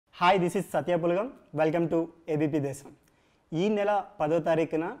Hi this is సత్యపులగం welcome to ABP Desam. ఈ నెల 10వ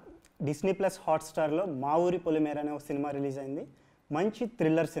తారీఖున డిస్నీ ప్లస్ హాట్స్టార్లో మా ఊరి పొలిమేర అనే ఒక సినిమా రిలీజ్ అయింది. మంచి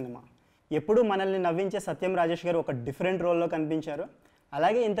థ్రిల్లర్ సినిమా. ఎప్పుడు మనల్ని నవ్వించే సత్యం రాజేష్ గారు ఒక డిఫరెంట్ రోల్లో కనిపించారు.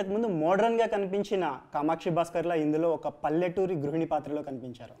 అలాగే ఇంతకుముందు మోడ్రన్గా కనిపించిన కామాక్షి భాస్కర్లా ఇందులో ఒక పల్లెటూరి గృహిణి పాత్రలో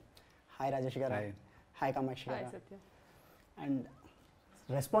కనిపించారు. హాయ్ రాజేష్ గారు. హాయ్ కామాక్షి గారు. అండ్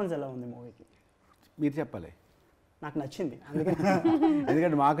రెస్పాన్స్ ఎలా ఉంది మూవీకి? మీరు చెప్పాలి. నాకు నచ్చింది,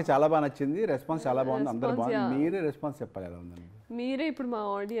 ఎందుకంటే మాకు చాలా బాగా నచ్చింది, రెస్పాన్స్ చాలా బాగుంది, అందరూ బాగుంది. మీరే రెస్పాన్స్ చెప్పాలి ఎలా ఉందని. మీరే ఇప్పుడు మా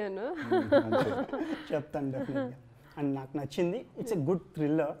ఆడియన్. చెప్తాను డెఫినెట్గా. అండ్ నాకు నచ్చింది. It's a good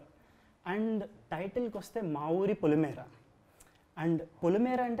thriller. And టైటిల్కి వస్తే మా ఊరి పొలిమేర. అండ్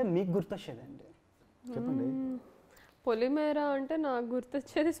పొలిమేర అంటే మీకు గుర్తొచ్చేదండి? చెప్పండి. పొలిమేర అంటే నాకు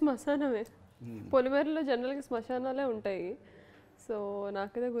గుర్తొచ్చేది శ్మశానమే. పొలిమేరలో జనరల్గా శ్మశానాలే ఉంటాయి, సో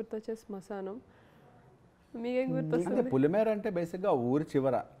నాకైతే గుర్తొచ్చేది శ్మశానం. మీకేం గుర్తొస్తుంది? పొలిమేర అంటే బేసిక్గా ఊరి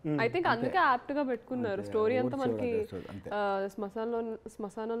చివర. ఐ థింక్ అందుకే యాప్ట్గా పెట్టుకున్నారు. స్టోరీ అంతా మనకి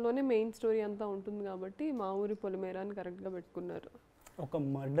శ్మశానంలోనే మెయిన్ స్టోరీ అంతా ఉంటుంది కాబట్టి మా ఊరి పొలిమేర అని కరెక్ట్గా పెట్టుకున్నారు. ఒక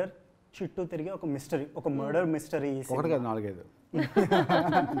మర్డర్ చుట్టూ తిరిగి ఒక మిస్టరీ, ఒక మర్డర్ మిస్టరీ, ఒకటి కాదు 4-5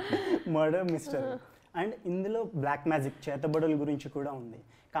 మర్డర్ మిస్టరీ. అండ్ ఇందులో బ్లాక్ మ్యాజిక్ చేతబడుల గురించి కూడా ఉంది.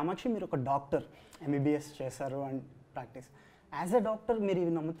 కామాక్షి, మీరు ఒక డాక్టర్, MBBS చేశారు and practice. As a doctor మీరు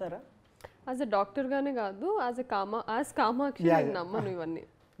ఇవి నమ్ముతారా? యాజ్ ఎ డాక్టర్గానే కాదు, యాజ్ కామాక్షి నేను నమ్మను ఇవన్నీ.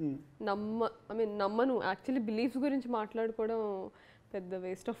 నమ్మను. యాక్చువల్లీ బిలీఫ్స్ గురించి మాట్లాడుకోవడం పెద్ద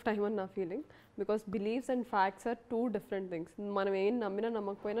వేస్ట్ ఆఫ్ టైం అని నా feeling. Because beliefs and facts are 2 different things. మనం ఏం నమ్మినా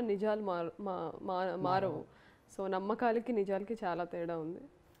నమ్మకపోయినా నిజాలు మారవు. సో నమ్మకాలకి నిజాలకి చాలా తేడా ఉంది.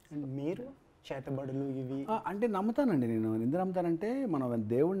 అండ్ మీరు చేతబడులు ఇవి అంటే నమ్ముతానండి. నేను ఎందుకు నమ్ముతానంటే, మనం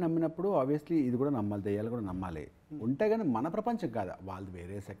దేవుడిని నమ్మినప్పుడు ఆబ్వియస్లీ ఇది కూడా నమ్మాలి, దెయ్యాలు కూడా నమ్మాలి. ఉంటే కానీ మన ప్రపంచం కాదు, వాళ్ళు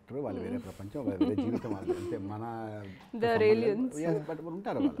వేరే సెక్టర్, వాళ్ళు వేరే ప్రపంచం, వాళ్ళు వేరే జీవితం, వాళ్ళు అంటే మన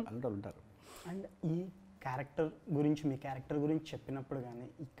ఉంటారు, వాళ్ళు ఉంటారు. అండ్ ఈ క్యారెక్టర్ గురించి, మీ క్యారెక్టర్ గురించి చెప్పినప్పుడు కానీ,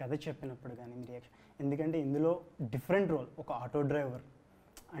 ఈ కథ చెప్పినప్పుడు కానీ మీ రియాక్షన్? ఎందుకంటే ఇందులో డిఫరెంట్ రోల్, ఒక ఆటో డ్రైవర్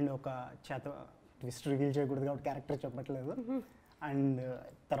అండ్ ఒక ట్విస్ట్ రివీల్ చేయకూడదు కాబట్టి క్యారెక్టర్ చెప్పట్లేదు. అండ్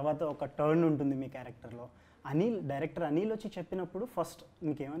తర్వాత ఒక టర్న్ ఉంటుంది మీ క్యారెక్టర్లో. డైరెక్టర్ అనిల్ వచ్చి చెప్పినప్పుడు ఫస్ట్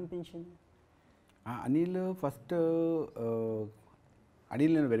మీకు ఏమనిపించింది? అనిల్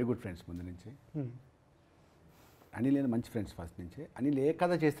నేను వెరీ గుడ్ ఫ్రెండ్స్ ముందు నుంచి. అనిల్ నేను మంచి ఫ్రెండ్స్ ఫస్ట్ నుంచి. అనిల్ ఏ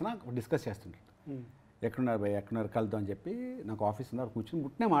కథ చేస్తున్నా డిస్కస్ చేస్తుంటాడు. ఎక్కడున్నారు భయ, ఎక్కడున్నారు కలుద్దాం అని చెప్పి నాకు ఆఫీస్ ఉన్నారు కూర్చొని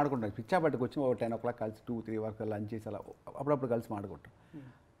ముట్నే మాడుకుంటాను. పిచ్చా పట్టుకు వచ్చి 10 o'clock కలిసి 2-3 వరకు లంచ్ చేసి అలా అప్పుడప్పుడు కలిసి మాడుకుంటాం.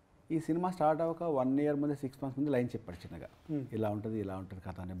 ఈ సినిమా స్టార్ట్ అవ్వక 1 year ముందే 6 months ముందు లైన్ చెప్పాడు చిన్నగా, ఇలా ఉంటుంది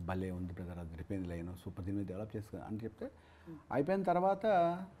కథ అని. భలే ఉంది బ్రదర్, అది రిపోయింది లైన్, సూపర్, దీని మీద డెవలప్ చేసుకో అని చెప్తే అయిపోయిన తర్వాత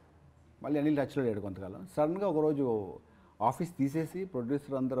మళ్ళీ అనిల్ టచ్లో లేడు కొంతకాలం. సడన్గా ఒకరోజు ఆఫీస్ తీసేసి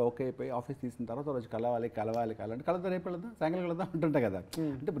ప్రొడ్యూసర్ అందరూ ఓకే అయిపోయి ఆఫీస్ తీసిన తర్వాత రోజు కలవాలి అంటే కలుద్దాం, రేపు వెళ్దాం, సాయంకాలం కలుద్దాం అంటుంటా కదా.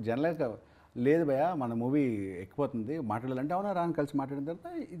 అంటే ఇప్పుడు జనరల్గా లేదు భయ, మన మూవీ ఎక్కిపోతుంది, మాట్లాడాలంటే అవునా రాని కలిసి మాట్లాడిన తర్వాత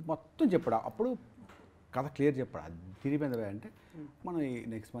ఇది మొత్తం చెప్పాడు. అప్పుడు కథ క్లియర్ చెప్పాడు. అది తిరిగిపోయింది భయ అంటే మనం ఈ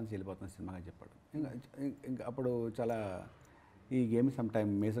నెక్స్ట్ మంత్ వెళ్ళిపోతున్న సినిమాగా చెప్పాడు. ఇంకా అప్పుడు చాలా ఈ గేమ్ సమ్ టైం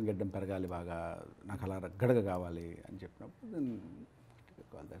మీసం గడ్డం పెరగాలి బాగా, నాకు అలా రగ్గడగా కావాలి అని చెప్పినప్పుడు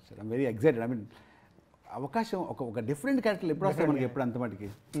I'm very excited. I mean అవకాశం ఒక డిఫరెంట్ క్యారెక్టర్లు ఎప్పుడు వస్తాయి మనకి, ఎప్పుడు అంత మటుకి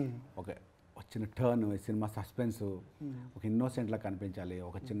ఒక చిన్న టర్న్, సినిమా సస్పెన్స్, ఒక ఇన్నోసెంట్లా కనిపించాలి,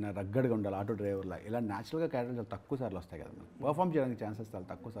 ఒక చిన్న రగ్గడగా ఉండాలి, ఆటో డ్రైవర్లా, ఇలా న్యాచురల్గా క్యారెక్టర్లు చాలా తక్కువ సార్లు వస్తాయి కదా మనకి. పర్ఫామ్ చేయడానికి ఛాన్సెస్ చాలా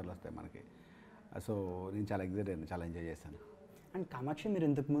తక్కువ సార్లు వస్తాయి మనకి. సో నేను చాలా ఎక్సైట్ అయ్యాను, చాలా ఎంజాయ్ చేశాను. అండ్ కామాక్షి, మీరు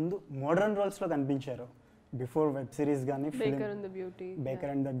ఇంతకుముందు మోడర్న్ రోల్స్లో కనిపించారు బిఫోర్ వెబ్ సిరీస్ కానీ, baker and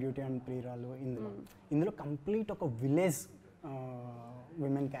the beauty and ప్రియురాలు. ఇందులో కంప్లీట్ ఒక village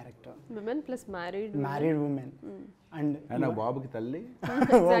women character, women plus married women. And బాబుకి తల్లి,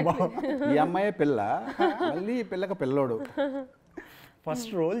 ఈ అమ్మాయి పిల్ల, మళ్ళీ ఈ పిల్లకి పిల్లోడు.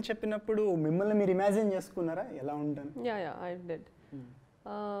 ఫస్ట్ రోల్ చెప్పినప్పుడు మిమ్మల్ని మీరు ఇమాజిన్ చేసుకున్నారా ఎలా ఉంటాను? I did.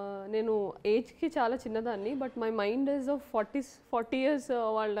 నేను ఏజ్కి చాలా చిన్నదాన్ని, but my mind is of 40 years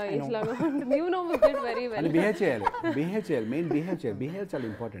వాళ్ళ ఏజ్ లాగా ఉంటుంది. You know it very well. Behave చేయాలి, మెయిన్ బిహేవ్ చాలా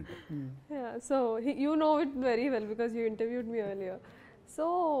important. So you know it very well because you interviewed me earlier. So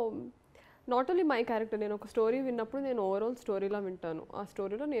not only my character, నేను ఒక story విన్నప్పుడు నేను overall స్టోరీలా వింటాను. ఆ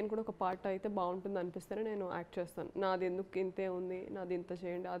స్టోరీలో నేను కూడా ఒక పార్ట్ అయితే బాగుంటుంది అనిపిస్తేనే నేను యాక్ట్ చేస్తాను. నాది ఎందుకు ఇంతే ఉంది, నాది ఇంత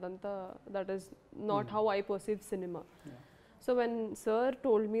చేయండి, అదంతా that is not how I perceive cinema. So when sir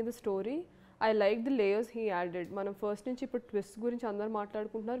told me the story, I liked the layers he added. మనం ఫస్ట్ నుంచి ఇప్పుడు ట్విస్ట్ గురించి అందరు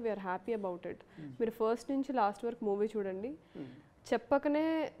మాట్లాడుకుంటున్నారు, వీఆర్ హ్యాపీ అబౌట్ ఇట్. మీరు ఫస్ట్ నుంచి లాస్ట్ వరకు మూవీ చూడండి, చెప్పకనే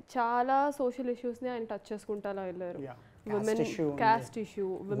చాలా సోషల్ ఇష్యూస్ని ఆయన టచ్ చేసుకుంటా వెళ్ళారు. Women caste issue,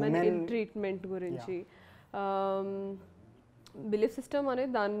 women in treatment గురించి, బిలీఫ్ సిస్టమ్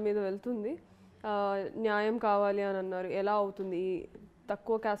అనేది దాని మీద వెళ్తుంది. న్యాయం కావాలి అని అన్నారు, ఎలా అవుతుంది,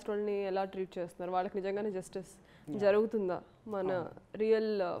 తక్కువ క్యాస్ట్ వాళ్ళని ఎలా ట్రీట్ చేస్తున్నారు, వాళ్ళకి నిజంగానే జస్టిస్ జరుగుతుందా మన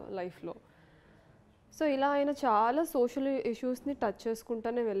రియల్ లైఫ్లో. సో ఇలా ఆయన చాలా సోషల్ ఇష్యూస్ని టచ్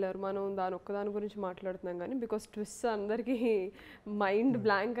చేసుకుంటూనే వెళ్ళారు. మనం ఒక్కదాని గురించి మాట్లాడుతున్నాం కానీ బికాస్ ట్విస్ట్ అందరికీ మైండ్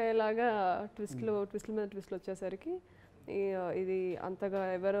బ్లాంక్ అయ్యేలాగా ట్విస్ట్ల మీద ట్విస్ట్లు వచ్చేసరికి ఇది అంతగా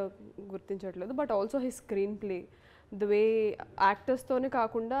ఎవరు గుర్తించట్లేదు. But also he screen play the way యాక్టర్స్తోనే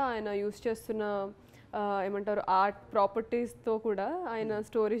కాకుండా ఆయన యూస్ చేస్తున్న ఏమంటారు ఆర్ట్ ప్రాపర్టీస్తో కూడా ఆయన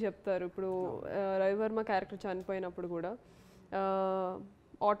స్టోరీ చెప్తారు. ఇప్పుడు రవివర్మ క్యారెక్టర్ చనిపోయినప్పుడు కూడా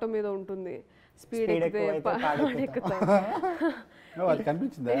ఆటో మీద ఉంటుంది, స్పీడ్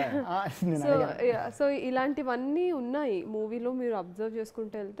సో ఇలాంటివన్నీ ఉన్నాయి మూవీలో. మీరు అబ్జర్వ్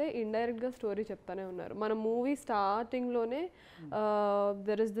చేసుకుంటూ వెళ్తే ఇండైరెక్ట్గా స్టోరీ చెప్తానే ఉన్నారు. మన మూవీ స్టార్టింగ్లోనే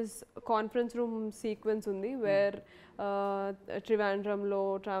there is this conference room sequence ఉంది వేర్ ట్రివాండ్రంలో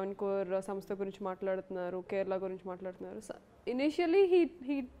ట్రావెన్కోర్ సంస్థ గురించి మాట్లాడుతున్నారు, కేరళ గురించి మాట్లాడుతున్నారు. Initially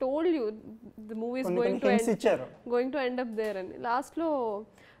he told you the movie is going to end up there అని. లాస్ట్లో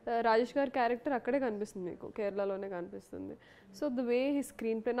రాజేష్ గారి క్యారెక్టర్ అక్కడే కనిపిస్తుంది, మీకు కేరళలోనే కనిపిస్తుంది. So the way he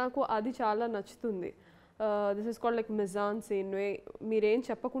screen play నాకు అది చాలా నచ్చుతుంది. This is called like Mizan scene వే, మీరేం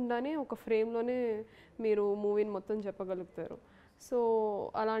చెప్పకుండానే ఒక ఫ్రేమ్లోనే మీరు మూవీని మొత్తం చెప్పగలుగుతారు. సో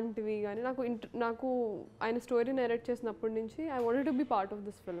అలాంటివి కానీ నాకు ఆయన స్టోరీ నెరేట్ చేసినప్పటి నుంచి I wanted to be part of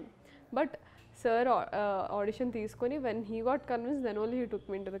this film. But sir audition తీసుకొని when he got convince then only he took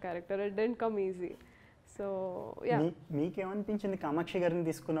me into the character. It didn't come easy. So మీకేమనిపించింది Kamakshi గారిని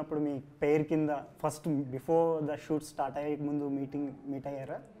తీసుకున్నప్పుడు? మీ పేరు కింద first before the shoot start అయ్యే ముందు meet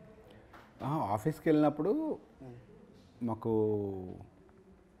అయ్యారా? ఆఫీస్కి వెళ్ళినప్పుడు మాకు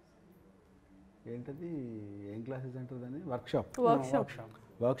ఏంటది ఏం క్లాసెస్ అంటారు దాన్ని,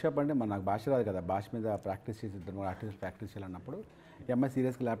 వర్క్షాప్ అంటే నాకు భాష రాదు కదా, భాష మీద ప్రాక్టీస్ చేసి ఇద్దరు ఆర్టిస్ట్ ప్రాక్టీస్ చేయాలన్నప్పుడు ఈ అమ్మాయి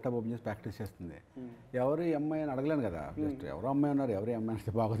సీరియస్గా ల్యాప్టాప్ ఓపెన్ చేసి ప్రాక్టీస్ చేస్తుంది. ఎవరు ఈ అమ్మాయి అని అడగలేను కదా, జస్ట్ ఎవరో అమ్మాయి ఉన్నారు, ఎవరు అమ్మాయి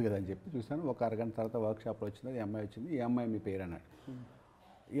అంటే బాగోదు కదా అని చెప్పి చూసాను. ఒక అరగంట తర్వాత వర్క్షాప్లో వచ్చింది, ఈ అమ్మాయి వచ్చింది. ఈ అమ్మాయి మీ పేరు అన్నాడు.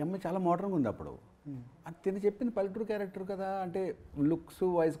 ఈ అమ్మాయి చాలా మోడర్న్గా ఉంది అప్పుడు. అది తిని చెప్పింది పల్లెటూరు క్యారెక్టర్ కదా, అంటే లుక్స్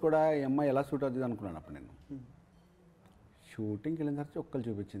వైజ్ కూడా ఈ అమ్మాయి ఎలా సూట్ అవుతుంది అనుకున్నాను అప్పుడు నేను. షూటింగ్కి వెళ్ళిన తర్వాత ఒక్కలు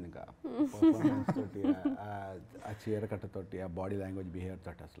చూపించింది ఇంకా పర్ఫార్మెన్స్ తోటి, ఆ చీర కట్టతోటి, ఆ బాడీ లాంగ్వేజ్ బిహేవియర్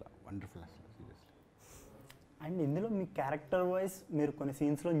తోటి అసలు వండర్ఫుల్ అసలు సీరియస్లీ. అండ్ ఇందులో మీ క్యారెక్టర్ వైజ్ మీరు కొన్ని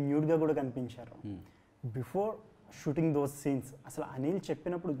సీన్స్లో న్యూడ్గా కూడా కనిపించారు. బిఫోర్ షూటింగ్ దోస్ సీన్స్ అసలు అనిల్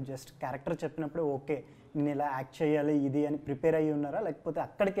చెప్పినప్పుడు, జస్ట్ క్యారెక్టర్ చెప్పినప్పుడు ఓకే నేను ఇలా యాక్ట్ చేయాలి ఇది అని ప్రిపేర్ అయ్యి ఉన్నారా, లేకపోతే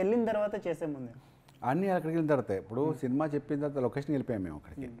అక్కడికి వెళ్ళిన తర్వాత చేసే ముందే? అన్నీ అక్కడికి వెళ్ళిన తర్వాత, ఇప్పుడు సినిమా చెప్పిన తర్వాత లొకేషన్కి వెళ్ళిపోయాం మేము.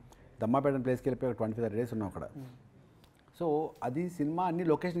 అక్కడికి దమ్మాపేట ప్లేస్కి వెళ్ళిపోయి 25 days ఉన్నాం అక్కడ. సో అది సినిమా అన్ని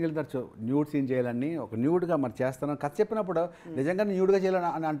లొకేషన్కి వెళ్తారు, న్యూడ్ సీన్ చేయాలని ఒక న్యూడ్గా మరి చేస్తాను కథ చెప్పినప్పుడు నిజంగా న్యూడ్గా చేయాలని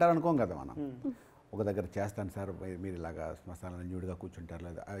అని అంటారు అనుకోం కదా మనం. ఒక దగ్గర చేస్తాను సార్ మీరు ఇలాగా శ్మశానంలో న్యూడ్గా కూర్చుంటారు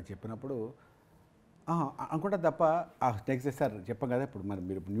లేదా అవి చెప్పినప్పుడు అనుకుంటా తప్ప నెక్స్ట్ డే సార్ చెప్పాం కదా ఇప్పుడు మరి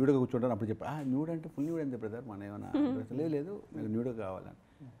మీరు న్యూడ్గా కూర్చుంటారు అప్పుడు చెప్పి న్యూడ్ అంటే ఫుల్ న్యూడ్ ఎంత బ్రదర్ మన ఏమైనా లేదు మీరు న్యూడ్గా కావాలని.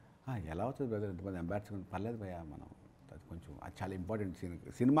 ఎలా అవుతుంది బ్రదర్ ఎంతమంది ఎంబారస్మెంట్ పర్లేదు భయ మనం అది కొంచెం అది చాలా ఇంపార్టెంట్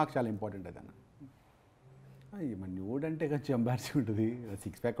సినిమాకి చాలా ఇంపార్టెంట్ అది అన్న. మన న్యూడ్ అంటే కొంచెం ఎంబారసింగ్ ఉంటుంది,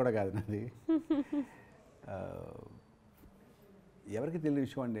 6 pack కూడా కాదు నాది. ఎవరికి తెలియని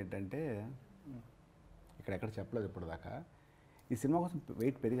విషయం అంటే ఏంటంటే ఎక్కడ చెప్పలేదు ఇప్పుడు దాకా, ఈ సినిమా కోసం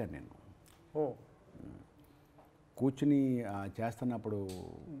వెయిట్ పెరిగాను నేను. కూర్చుని చేస్తున్నప్పుడు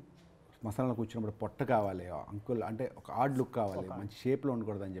శ్మశానంలో కూర్చున్నప్పుడు పొట్ట కావాలి, అంకుల్ అంటే ఒక ఆడ్ లుక్ కావాలి, మంచి షేప్లో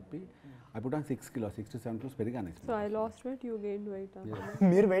ఉండకూడదు అని చెప్పి అప్పుడు 6 to 7 kilos పెరిగాను. So I last wait, you gained wait.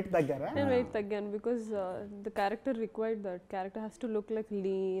 మీరు వెయిట్ తగ్గారా? నేను wait తగ్గాను because the character required that. Character has to look like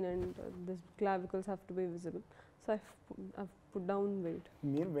lean and this క్లావికల్స్ have to be visible. So I put down wait.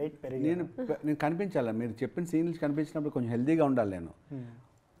 మీరు wait పెరిగి నేను కనిపించాలి, మీరు చెప్పిన scenes కనిపించినప్పుడు కొంచెం హెల్తీగా ఉండాలి. నేను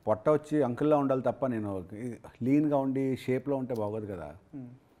పొట్ట వచ్చి అంకుల్లా ఉండాలి తప్ప నేను లీన్గా ఉండి షేప్లో ఉంటే బాగోదు కదా.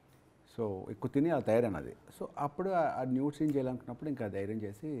 సో ఎక్కువ తిని అలా తయారైనది. సో అప్పుడు ఆ న్యూడ్ సీన్ చేయాలనుకున్నప్పుడు ఇంకా ధైర్యం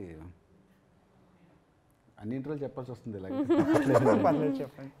చేసి అన్ని ఇంటర్వ్యూలు చెప్పాల్సి వస్తుంది. ఇలా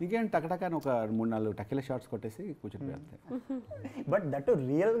ఇంకేం టకటకాని ఒక 3-4 టకిల షార్ట్స్ కొట్టేసి కూర్చొని వెళ్తాయి. బట్ దట్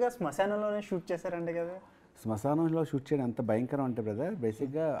రియల్గా శ్మశానంలోనే షూట్ చేశారంటే కదా. శ్మశానంలో షూట్ చేయడం ఎంత భయంకరం అంటే బ్రదర్,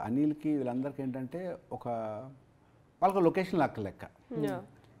 బేసిక్గా అనిల్కి వీళ్ళందరికీ ఏంటంటే వాళ్ళకి లొకేషన్ లెక్క.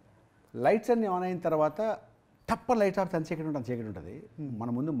 లైట్స్ అన్ని ఆన్ అయిన తర్వాత తప్ప లైట్స్ ఆఫ్ చీకటి ఉంటుంది, మన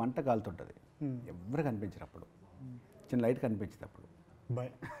ముందు మంట కాలుతుంటుంది, ఎవరు కనిపించరు. అప్పుడు చిన్న లైట్ కనిపించింది. అప్పుడు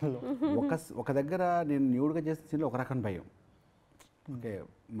ఒక దగ్గర నేను న్యూడ్గా చేసిన సీన్లో ఒక రకం భయం, ఓకే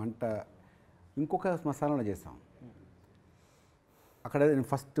మంట. ఇంకొక శ్మశానంలో చేస్తాం, అక్కడ నేను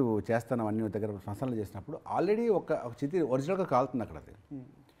ఫస్ట్ చేస్తాను అన్ని దగ్గర శ్మశానంలో చేసినప్పుడు ఆల్రెడీ ఒక చితి ఒరిజినల్గా కాలుతుంది. అక్కడ అది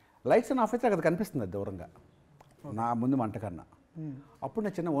లైట్స్ అని ఆఫ్ అయితే అక్కడ కనిపిస్తుంది అది దూరంగా నా ముందు మంట కన్నా. అప్పుడు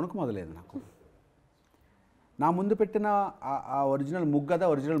నా చిన్న వణుకు మొదలైంది నాకు. నా ముందు పెట్టిన ఆ ఒరిజినల్ ముగ్గదా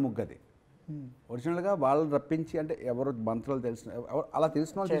ఒరిజినల్ ముగ్గది. ఒరిజినల్గా వాళ్ళు రప్పించి అంటే ఎవరు మంత్రాలు తెలిసిన అలా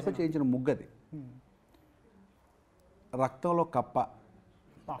తెలిసిన వాళ్ళు తీసుకొని చేయించిన ముగ్గది. రక్తంలో కప్ప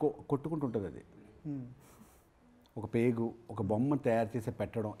కొట్టుకుంటుంటుంది అది, ఒక పేగు, ఒక బొమ్మ తయారు చేసి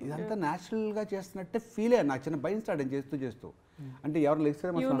పెట్టడం, ఇదంతా న్యాచురల్గా చేస్తున్నట్టే ఫీల్ అయ్యాను. నాకు చిన్న భయం స్టార్ట్ చేస్తూ చేస్తూ అంటే ఎవరు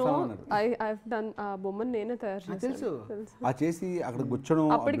లెక్చరర్ బొమ్మను నేనే తయారు చేశాను. తెలుసు ఆ చేసి అక్కడ కూర్చోడం.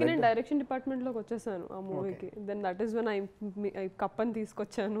 అప్పటికి నేను డైరెక్షన్ డిపార్ట్మెంట్ లోకి వచ్చేసాను ఆ మూవీకి. Then that is when I కప్పని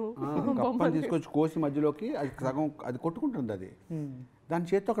తీసుకొచ్చాను. కప్పని తీసుకొచ్చి కోసి మధ్యలోకి అది సగం అది కొట్టుకుంటుంది. అది దాని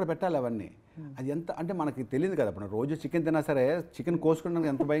చేతితో అక్కడ పెట్టాలి అవన్నీ. అది ఎంత అంటే మనకి తెలియదు కదా. అప్పుడు రోజు చికెన్ తిన్నా సరే చికెన్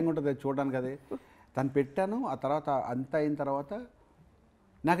కోసుకోవడానికి ఎంత భయంగా ఉంటుంది చూడడానికి. అది తను పెట్టాను. ఆ తర్వాత అంతా అయిన తర్వాత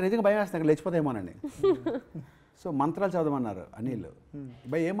నాకు నిజంగా భయం వేస్తుంది, నాకు లేచిపోతాయేమోనండి. సో మంత్రాలు చదవమన్నారు అనిల్.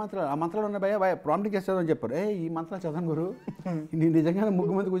 భయ ఏ మంత్రాలు? ఆ మంత్రాలు ఉన్నాయి భయ ప్రాంప్టింగ్ చేస్తామని చెప్పారు. ఈ మంత్రాలు చదవను గురు, నేను నిజంగా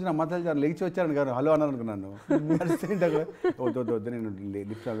ముగ్గు మంది కూర్చొని ఆ మంత్రాలు చదవను, లేచి వచ్చాను గారు హలో అన్నారు అనుకున్నాను. వద్దు వద్దు నేను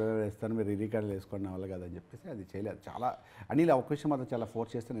లిప్స్ వేస్తాను, మీరు రికార్డులు వేసుకోండి నా వల్ల కదా అని చెప్పేసి అది చేయలేదు. చాలా అనిల్ ఒక విషయం మాత్రం చాలా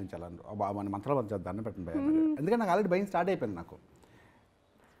ఫోర్స్ చేస్తే నేను చాలా మన మంత్రాలు మాత్రం దండ పెట్టండి భయ. ఎందుకంటే నాకు ఆల్రెడీ భయం స్టార్ట్ అయిపోయింది. నాకు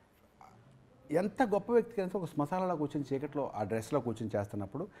ఎంత గొప్ప వ్యక్తి కనుక ఒక శ్మశానంలో కూర్చొని చీకట్లో ఆ డ్రెస్లో కూర్చొని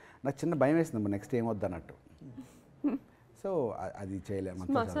చేస్తున్నప్పుడు నాకు చిన్న భయం వేసింది నెక్స్ట్ ఏమొద్దు అన్నట్టు. సో అది చేయలేము.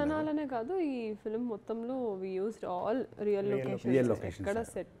 శ్మశానాలనే కాదు, ఈ ఫిల్మ్ మొత్తంలో వి యూజ్డ్ ఆల్ రియల్ లొకేషన్స్. ఎక్కడ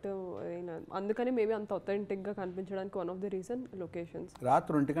సెట్ అయినా అందుకని మేబీ అంత అథెంటిక్గా కనిపించడానికి one of the reason locations.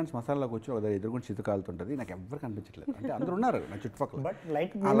 రాత్రి 1 గంట శ్మశానంలో కూర్చొని ఒక ఎదురుకుండా చితు కాలుతుంటుంది. నాకు ఎవరు కనిపించట్లేదు, అంటే అందరూ ఉన్నారు నా చుట్టుపక్కల.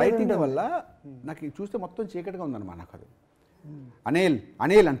 ఆ లైటింగ్ వల్ల నాకు చూస్తే మొత్తం చీకటిగా ఉందన్నమాట. నాకు అది అనిల్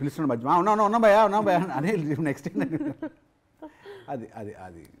అనిల్ అని పిలుస్తున్నాడు మధ్య. ఉన్నా భయా అనిల్ నెక్స్ట్ అది అది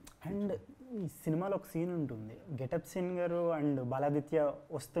అది. అండ్ ఈ సినిమాలో ఒక సీన్ ఉంటుంది, గెటప్ సీన్ గారు అండ్ బాలాదిత్య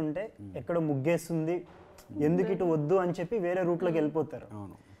వస్తుంటే ఎక్కడో ముగ్గేస్తుంది, ఎందుకు ఇటు వద్దు అని చెప్పి వేరే రూట్లోకి వెళ్ళిపోతారు.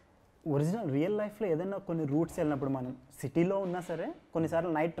 ఒరిజినల్ రియల్ లైఫ్లో ఏదైనా కొన్ని రూట్స్ వెళ్ళినప్పుడు మనం సిటీలో ఉన్నా సరే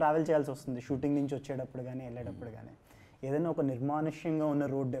కొన్నిసార్లు నైట్ ట్రావెల్ చేయాల్సి వస్తుంది, షూటింగ్ నుంచి వచ్చేటప్పుడు కానీ వెళ్ళేటప్పుడు కానీ. ఏదైనా ఒక నిర్మానుష్యంగా ఉన్న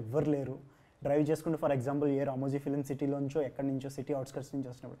రోడ్డు ఎవ్వరు లేరు, డ్రైవ్ చేసుకుంటూ for example A Ramoji film సిటీలోంచో ఎక్కడి నుంచో సిటీ అవుట్స్కట్స్ నుంచి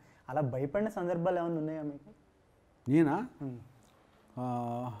వచ్చినప్పుడు అలా భయపడిన సందర్భాలు ఏమైనా ఉన్నాయా మీకు? నేనా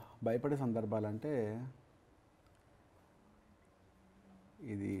భయపడే సందర్భాలంటే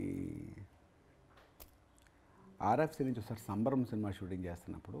ఇది ఆర్ఎఫ్సి నుంచి ఒకసారి సంబరం సినిమా షూటింగ్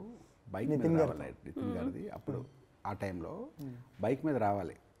చేస్తున్నప్పుడు బైక్ మీద రావాలి నితిన్ గారిది. అప్పుడు ఆ టైంలో బైక్ మీద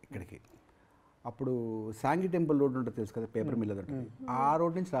రావాలి ఇక్కడికి. అప్పుడు సాంగి టెంపుల్ రోడ్ ఉంటుంది తెలుసు కదా, పేపర్ మిల్ అది ఉంటుంది. ఆ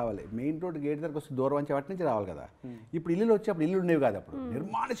రోడ్ నుంచి రావాలి, మెయిన్ రోడ్ గేట్ దగ్గరకు వస్తే దూరం వచ్చే వాటి నుంచి రావాలి కదా. ఇప్పుడు ఇల్లు వచ్చి అప్పుడు ఇల్లు ఉండేవి కాదు, అప్పుడు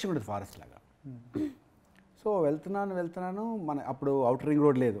నిర్మానుష్యంగా ఉండేది ఫారెస్ట్ లాగా. సో వెళ్తున్నాను మన అప్పుడు అవుటర్ రింగ్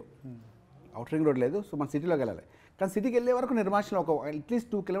రోడ్ లేదు. సో మన సిటీలోకి వెళ్ళాలి. కానీ సిటీకి వెళ్ళే వరకు నిర్మానుష్యం ఒక అట్లీస్ట్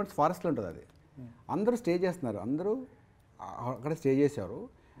 2 కిలోమీటర్స్ ఫారెస్ట్లో ఉంటుంది అది. అందరూ స్టే చేస్తున్నారు, అందరూ అక్కడ స్టే చేశారు.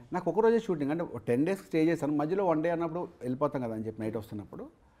 నాకు ఒకరోజే షూటింగ్, అంటే 10 డేస్కి స్టే చేశాను. మధ్యలో 1 డే అన్నప్పుడు వెళ్ళిపోతాం కదా అని చెప్పి నైట్ వస్తున్నప్పుడు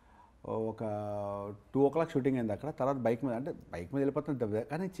ఒక 2 o'clock షూటింగ్ అయింది అక్కడ. తర్వాత బైక్ మీద వెళ్ళిపోతాను.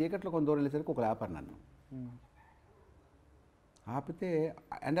 కానీ చీకట్లో కొంత దూరం వెళ్ళేసరికి ఒక ఆపారు నన్ను. ఆపితే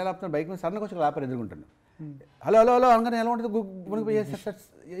అంటే ఎలా ఆపుతాను, బైక్ మీద సడన్గా వచ్చి ఆపారు ఎదుర్కొంటాను. హలో హలో హలో అనగానే ఎలా ఉంటుంది,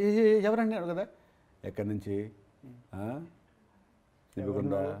 ఎవరండి కదా, ఎక్కడి నుంచి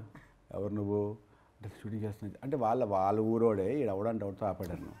ఇవ్వకుండా ఎవరు నువ్వు అంటే షూటింగ్ చేస్తున్నా అంటే వాళ్ళ ఊరోడే ఇక్కడ అవడానికి ఎవరితో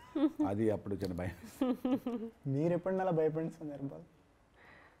ఆపాడాను. అది అప్పుడు చిన్న భయం. మీరు ఎప్పుడన్నా అలా భయపడిన సందర్భాలు?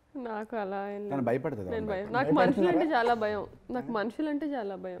 నాకు అలా భయపడుతుంది. నాకు మనుషులంటే చాలా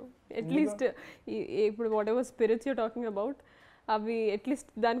భయం. అట్లీస్ట్ ఇప్పుడు what ever spirits you talking about, అవి అట్లీస్ట్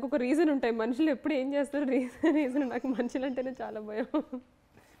దానికి ఒక రీజన్ ఉంటాయి. మనుషులు ఎప్పుడు ఏం చేస్తారు రీజన్. నాకు మనుషులంటేనే చాలా భయం.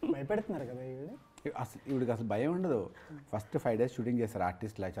 భయపెడుతున్నారు కదా ఇవిడికి అసలు భయం ఉండదు. ఫస్ట్ 5 days షూటింగ్ చేస్తారు,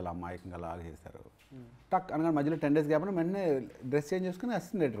 ఆర్టిస్టులు చాలా అమాయకంగా లాగా చేస్తారు. టక్ అనగా మధ్యలో 10 days గ్యాప్ వెంటనే డ్రెస్ చేంజ్ చేసుకుని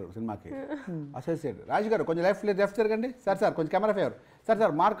అసిస్టెంట్ సినిమాకి అసోసియేట్ రాజు గారు కొంచెం లెఫ్ట్ జరగండి సార్ కొంచెం కెమెరా ఫేవర్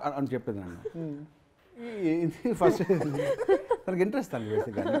సార్ మార్క్ అని చెప్పింది నన్ను. ఫస్ట్ తనకి ఇంట్రెస్ట్ అండి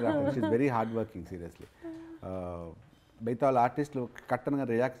బేసిక్గా. She very hard working seriously. మిగతా వాళ్ళ ఆర్టిస్టులు కట్టనగా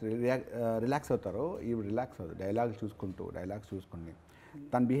రిలాక్స్ అవుతారు, ఇవి రిలాక్స్ అవుతుంది. డైలాగ్స్ చూసుకుని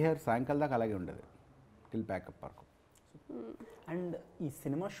తన బిహేవియర్ సాయంకాలం దాకా అలాగే ఉండదు టిల్ ప్యాకప్ వరకు. అండ్ ఈ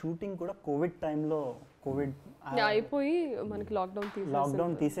సినిమా షూటింగ్ కూడా కోవిడ్ టైంలో అయిపోయి మనకి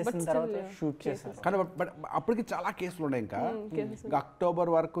లాక్డౌన్ తీసేసిన తర్వాత షూట్ చేశారు. కానీ బట్ అప్పటికి చాలా కేసులు ఉన్నాయి. ఇంకా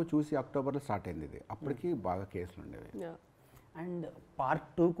అక్టోబర్ వరకు చూసి అక్టోబర్లో స్టార్ట్ అయింది ఇది. అప్పటికి బాగా కేసులు ఉండేవి. అండ్ part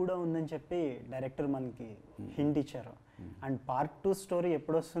 2 కూడా ఉందని చెప్పి డైరెక్టర్ మనకి హింట్ ఇచ్చారు. అండ్ part 2 స్టోరీ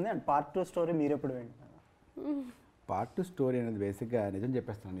ఎప్పుడు వస్తుంది, అండ్ part 2 స్టోరీ మీరు ఎప్పుడు వింటారు? part 2 స్టోరీ అనేది బేసిక్గా నిజం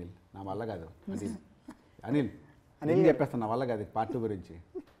చెప్పేస్తాను అనిల్, నా వల్ల కాదు. అనిల్ చెప్పేస్తాను, నా వల్ల కాదు part 2 గురించి.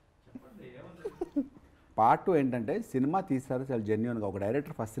 పార్ట్ 2 ఏంటంటే సినిమా తీస్తారు చాలా జెన్యున్గా. ఒక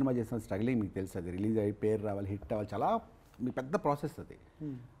డైరెక్టర్ ఫస్ట్ సినిమా చేసిన స్ట్రగ్లింగ్ మీకు తెలుసు, అది రిలీజ్ అయ్యి పేరు రావాలి, హిట్ అవ్వాలి, చాలా మీ పెద్ద ప్రాసెస్ అది.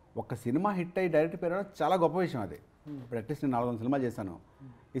 ఒక సినిమా హిట్ అయ్యి డైరెక్టర్ పేరు రావడం చాలా గొప్ప విషయం అది. ఇప్పుడు అట్లీస్ట్ నేను 400 సినిమాలు చేశాను,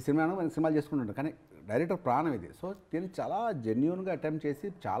 ఈ సినిమాను నేను సినిమాలు చేసుకుంటుంటాను, కానీ డైరెక్టర్ ప్రాణం ఇది. సో దీన్ని చాలా జెన్యున్గా అటెంప్ట్ చేసి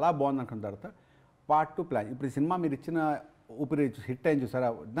చాలా బాగుంది అనుకున్న తర్వాత పార్ట్ 2 ప్లాన్. ఇప్పుడు ఈ సినిమా మీరు ఇచ్చిన ఊపిరి హిట్ అయింది చూసారా,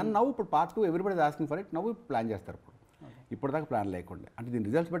 దాన్ని నవ్వు ఇప్పుడు part 2 everybody asking for it, నవ్వు ప్లాన్ చేస్తారు. ఇప్పుడు దాకా ప్లాన్ లేకుండా, అంటే దీని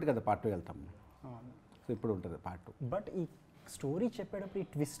రిజల్ట్స్ బట్టి కదా పార్ట్ 2 వెళ్తాం. సో ఇప్పుడు ఉంటుంది పార్ట్ 2. బట్ ఈ స్టోరీ చెప్పేటప్పుడు ఈ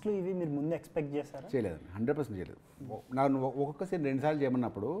ట్విస్ట్లు ఇవి మీరు ముందు ఎక్స్పెక్ట్ చేశారా? చేయలేదండి, 100% చేయలేదు. నాకు ఒక్కొక్క సీన్ 2 సార్లు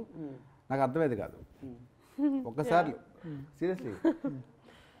చేయమన్నప్పుడు నాకు అర్థమయ్యేది కాదు. ఒక్కసారి సీరియస్లీ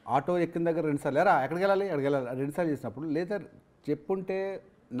ఆటో ఎక్కిన దగ్గర 2 సార్లు లేరా ఎక్కడికి వెళ్ళాలి 2 సార్లు చేసినప్పుడు, లేదా చెప్పుంటే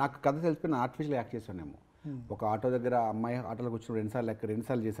నాకు కథ తెలిసిపోయిన ఆర్టిఫిషియల్ యాక్ట్ చేశానేమో. ఒక ఆటో దగ్గర అమ్మాయి ఆటోలోకి వచ్చిన 2 సార్లు 2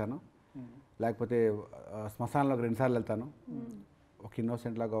 సార్లు చేశాను, లేకపోతే శ్మశానంలోకి 2 సార్లు వెళ్తాను, ఒక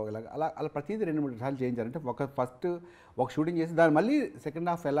ఇన్నోసెంట్ లాగా అలా అలా ప్రతిదీ 2-3 సార్లు చేయించారంటే ఫస్ట్ ఒక షూటింగ్ చేసి దాన్ని మళ్ళీ సెకండ్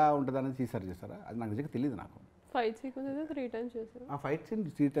హాఫ్ ఎలా ఉంటుంది అనేది చేస్తారా, అది నాకు నిజంగా తెలియదు. నాకు ఫైట్ సీక్వెన్స్ 3 టైమ్స్ చేశారు. ఆ ఫైట్ సీన్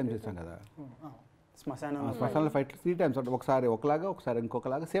 3 టైమ్స్ చేస్తాం కదా, శ్మశానంలో ఫైట్ 3 టైమ్స్, ఒకసారి ఒకలాగా ఒకసారి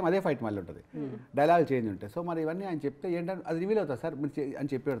ఇంకొకలాగా సేమ్ అదే ఫైట్ మళ్ళీ ఉంటుంది, డైలాగ్ చేంజ్ ఉంటాయి. సో మరి ఇవన్నీ ఆయన చెప్తే ఏంటంటే అది రివీల్ అవుతుంది సార్ మీరు అని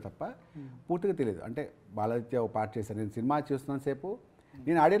చెప్పాడు తప్ప పూర్తిగా తెలియదు. అంటే బాలయ్య ఒక పార్ట్ చేశాను, నేను సినిమా చూస్తున్నంత సేపు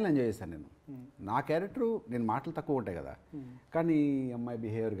నేను ఆడియన్లో ఎంజాయ్ చేశాను. నేను నా క్యారెక్టరు, నేను మాటలు తక్కువ ఉంటాయి కదా, కానీ అమ్మాయి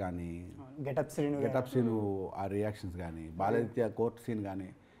బిహేవియర్ కానీ, గెటప్ సీను, ఆ రియాక్షన్స్ కానీ, బాలయ్య కోర్ట్ సీన్ కానీ,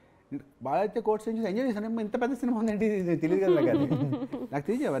 బాలయ్య కోర్ట్ సీన్ ఎంజాయ్ చేశాను. ఇంత పెద్ద సినిమా ఉందండి తెలియదు కదా, కానీ నాకు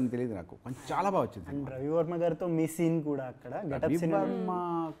తెలియదు అవన్నీ తెలియదు. నాకు కొంచెం చాలా బాగా వచ్చింది. రవివర్మ గారితో మీ సీన్ కూడా అక్కడ రవివర్మ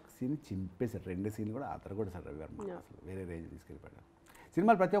సీన్ చింపేశారు, 2 సీన్ కూడా అతను కూడా సార్ రవివర్మ అసలు వేరే రేంజ్ తీసుకెళ్ళిపోయాడు.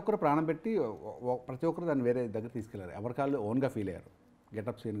 సినిమాలు ప్రతి ఒక్కరు ప్రాణం పెట్టి ప్రతి ఒక్కరు దాన్ని వేరే దగ్గర తీసుకెళ్లారు, ఎవరికాళ్ళు ఓన్గా ఫీల్ అయ్యారు.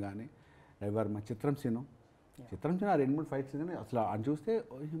 గెటప్ సీన్ కానీ రవివర్మ చిత్రం సీను ఆ 2-3 ఫైట్ సీన్ అసలు అని చూస్తే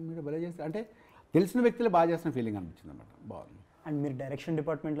మీరు భలే చేస్తే అంటే తెలిసిన వ్యక్తులే బాగా చేస్తున్న ఫీలింగ్ అనిపించింది అనమాట. బాగుంది. అండ్ మీరు డైరెక్షన్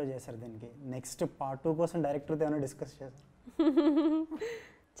డిపార్ట్మెంట్లో చేశారు, దీనికి నెక్స్ట్ పార్ట్ 2 కోసం డైరెక్టర్తో ఏమైనా డిస్కస్ చేశారు?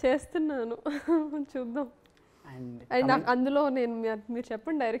 చేస్తున్నాను, చూద్దాం. అండ్ నాకు అందులో నేను మీరు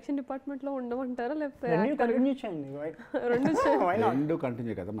చెప్పండి, డైరెక్షన్ డిపార్ట్మెంట్లో ఉండమంటారా లేకపోతే రెండు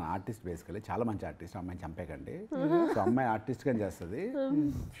కంటిన్యూ కదా. మన ఆర్టిస్ట్ బేసికలీ చాలా మంచి ఆర్టిస్ట్, అమ్మాయిని చంపేకండి. సో అమ్మాయి ఆర్టిస్ట్గా చేస్తుంది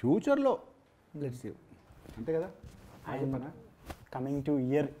ఫ్యూచర్లో, లెట్స్ సీ, అంతే కదా. కమింగ్ టు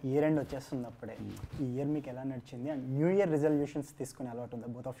ఇయర్ ఎండ్ వచ్చేస్తుంది అప్పుడే, ఈ ఇయర్ మీకు ఎలా నడిచింది? అండ్ న్యూ ఇయర్ రిజల్యూషన్స్ తీసుకునే అలవాటు ఉందా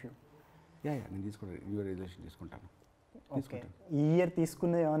బోత్ ఆఫ్ యూ? నేను తీసుకుంటాను, న్యూ ఇయర్ రిజల్యూషన్ తీసుకుంటాను. ఓకే, ఈ ఇయర్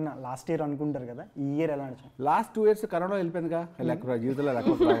తీసుకునే ఏమన్నా లాస్ట్ ఇయర్ అనుకుంటారు కదా, ఈ ఇయర్ ఎలా నడిచింది? లాస్ట్ 2 years కరోనా వెళ్ళిపోయిందిగా, లేకపోతే జీవితంలో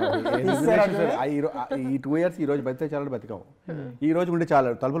ఈ 2 years ఈ రోజు బతికే చాలని బతికాము. ఈ రోజు ఉంటే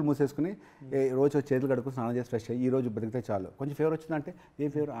చాలు, తలుపులు మూసేసుకుని రోజు చేతులు కడుక్కుని స్నానం చేసి ఫ్రెష్ అయ్యి ఈ రోజు బతికితే చాలు. కొంచెం ఫీవర్ వచ్చిందంటే ఏ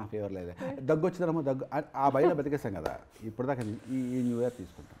ఫీవర్, ఫీవర్ లేదా, దగ్గు వచ్చిందమ్మో దగ్గు, ఆ బయట బతికేస్తాం కదా. ఇప్పుడు దాకా ఈ న్యూ ఇయర్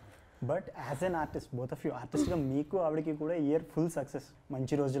తీసుకుంటాం. But as an artist, both of you ఆర్టిస్ట్గా మీకు ఆవిడకి కూడా ఇయర్ ఫుల్ సక్సెస్,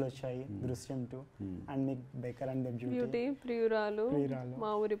 మంచి రోజులు వచ్చాయి, దృశ్యం 2 అండ్ మీకు బేకర్ అండ్ బ్యూటీ, ప్రియురాలు,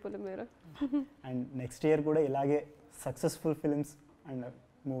 మా ఊరి పొలిమేర. అండ్ నెక్స్ట్ ఇయర్ కూడా ఇలాగే సక్సెస్ఫుల్ ఫిల్మ్స్ అండ్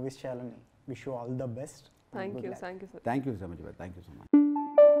మూవీస్ చేయాలని wish you all the best. Thank you so much. Thank you so much.